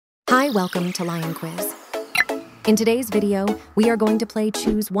Hi, welcome to Lion Quiz. In today's video, we are going to play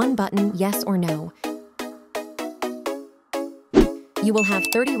Choose One Button, Yes or No. You will have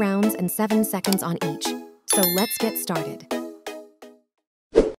 30 rounds and 7 seconds on each, so let's get started.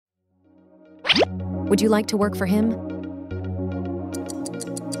 Would you like to work for him?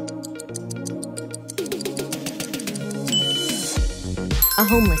 A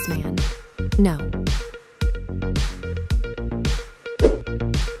homeless man? No.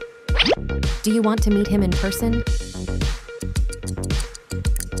 Do you want to meet him in person?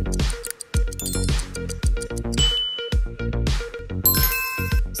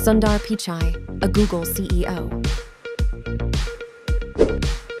 Sundar Pichai, a Google CEO.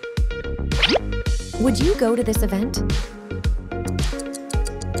 Would you go to this event?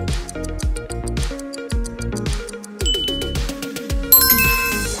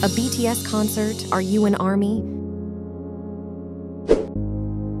 A BTS concert? Are you an ARMY?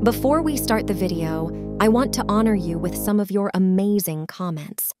 Before we start the video, I want to honor you with some of your amazing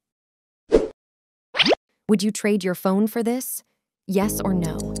comments. Would you trade your phone for this? Yes or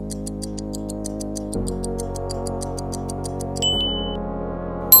no?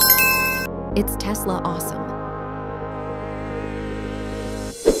 It's Tesla awesome.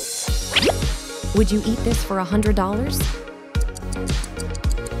 Would you eat this for $100?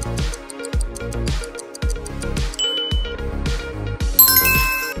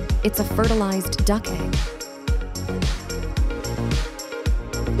 It's a fertilized duck egg.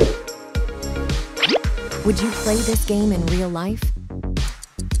 Would you play this game in real life?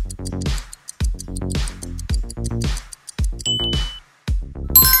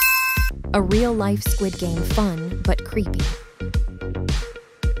 A real-life Squid Game fun, but creepy.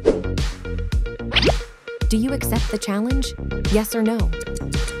 Do you accept the challenge? Yes or no?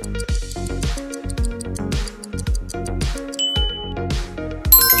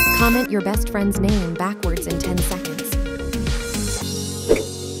 Comment your best friend's name backwards in 10 seconds.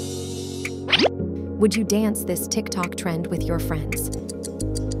 Would you dance this TikTok trend with your friends?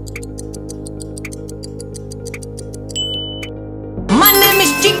 My name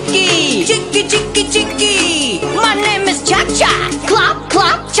is Chicky, Chicky, Chicky, Chicky. My name is Cha Cha, Clop,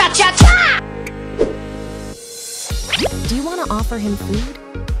 Clop, Cha Cha Cha. Do you want to offer him food?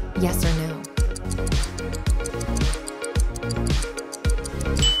 Yes or no?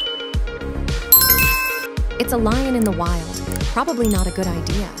 It's a lion in the wild. Probably not a good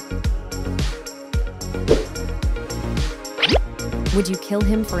idea. Would you kill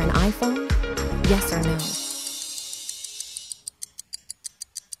him for an iPhone? Yes or no?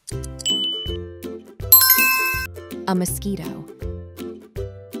 A mosquito.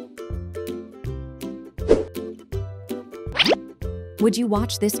 Would you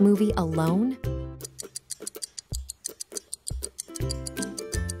watch this movie alone?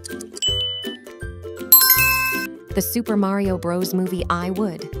 The Super Mario Bros. Movie I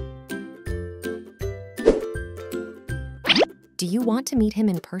would. Do you want to meet him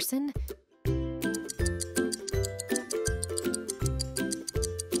in person?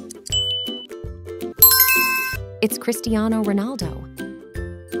 It's Cristiano Ronaldo.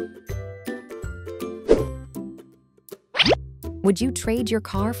 Would you trade your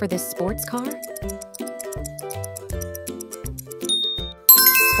car for this sports car?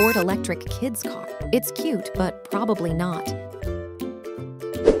 Sport electric kids car. It's cute, but probably not.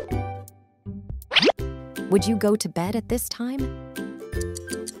 Would you go to bed at this time?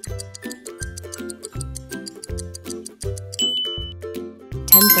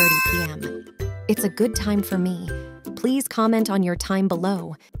 p.m. It's a good time for me. Please comment on your time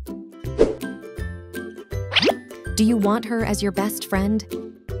below. Do you want her as your best friend?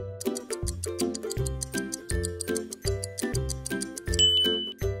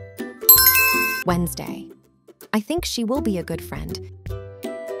 Wednesday. I think she will be a good friend.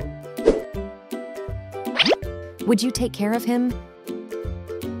 Would you take care of him?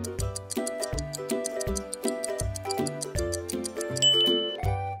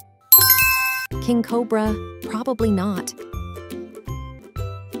 King Cobra? Probably not.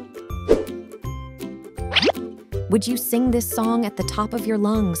 Would you sing this song at the top of your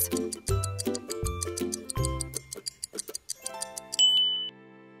lungs?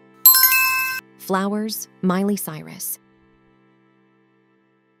 Flowers, Miley Cyrus.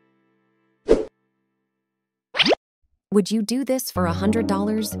 Would you do this for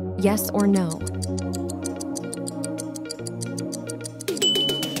 $100? Yes or no?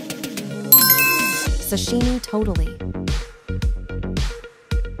 Sashimi, totally.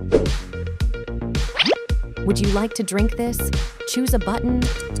 Would you like to drink this? Choose a button.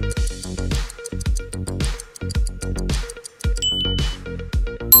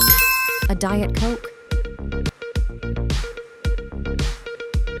 Diet Coke?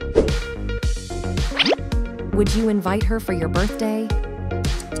 Would you invite her for your birthday?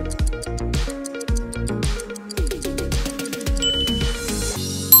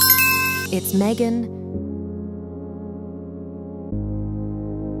 It's Megan.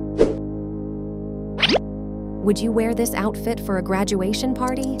 Would you wear this outfit for a graduation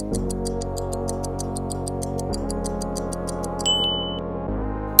party?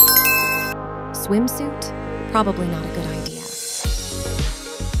 Swimsuit? Probably not a good idea.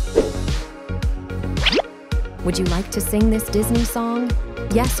 Would you like to sing this Disney song?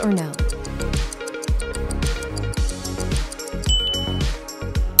 Yes or no?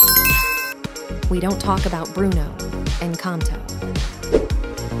 We don't talk about Bruno and Kanto.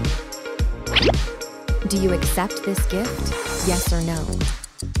 Do you accept this gift? Yes or no?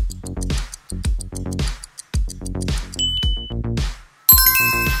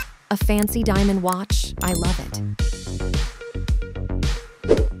 A fancy diamond watch, I love it.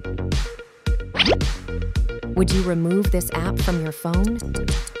 Would you remove this app from your phone?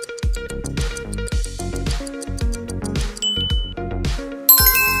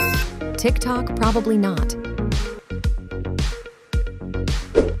 TikTok? Probably not.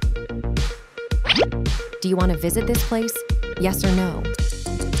 Do you want to visit this place? Yes or no?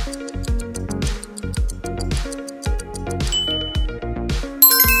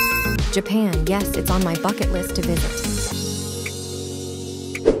 Japan, yes, it's on my bucket list to visit.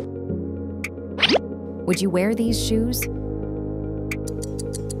 Would you wear these shoes?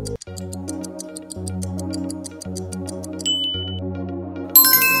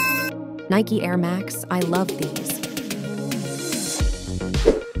 Nike Air Max, I love these.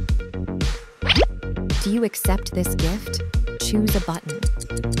 Do you accept this gift? Choose a button.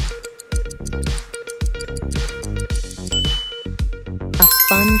 A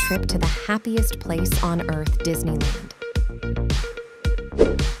fun trip to the happiest place on earth, Disneyland.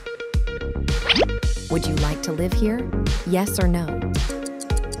 Would you like to live here? Yes or no?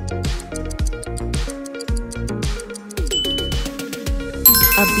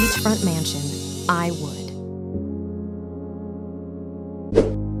 A beachfront mansion. I would.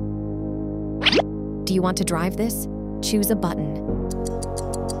 Do you want to drive this? Choose a button.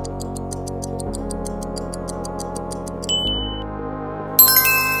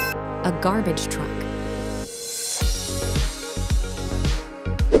 A garbage truck.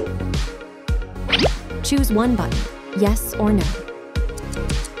 Choose one button, yes or no.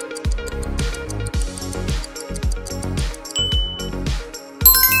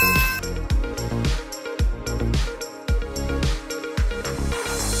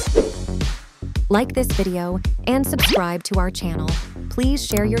 Like this video and subscribe to our channel. Please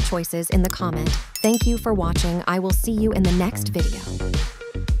share your choices in the comment. Thank you for watching. I will see you in the next video.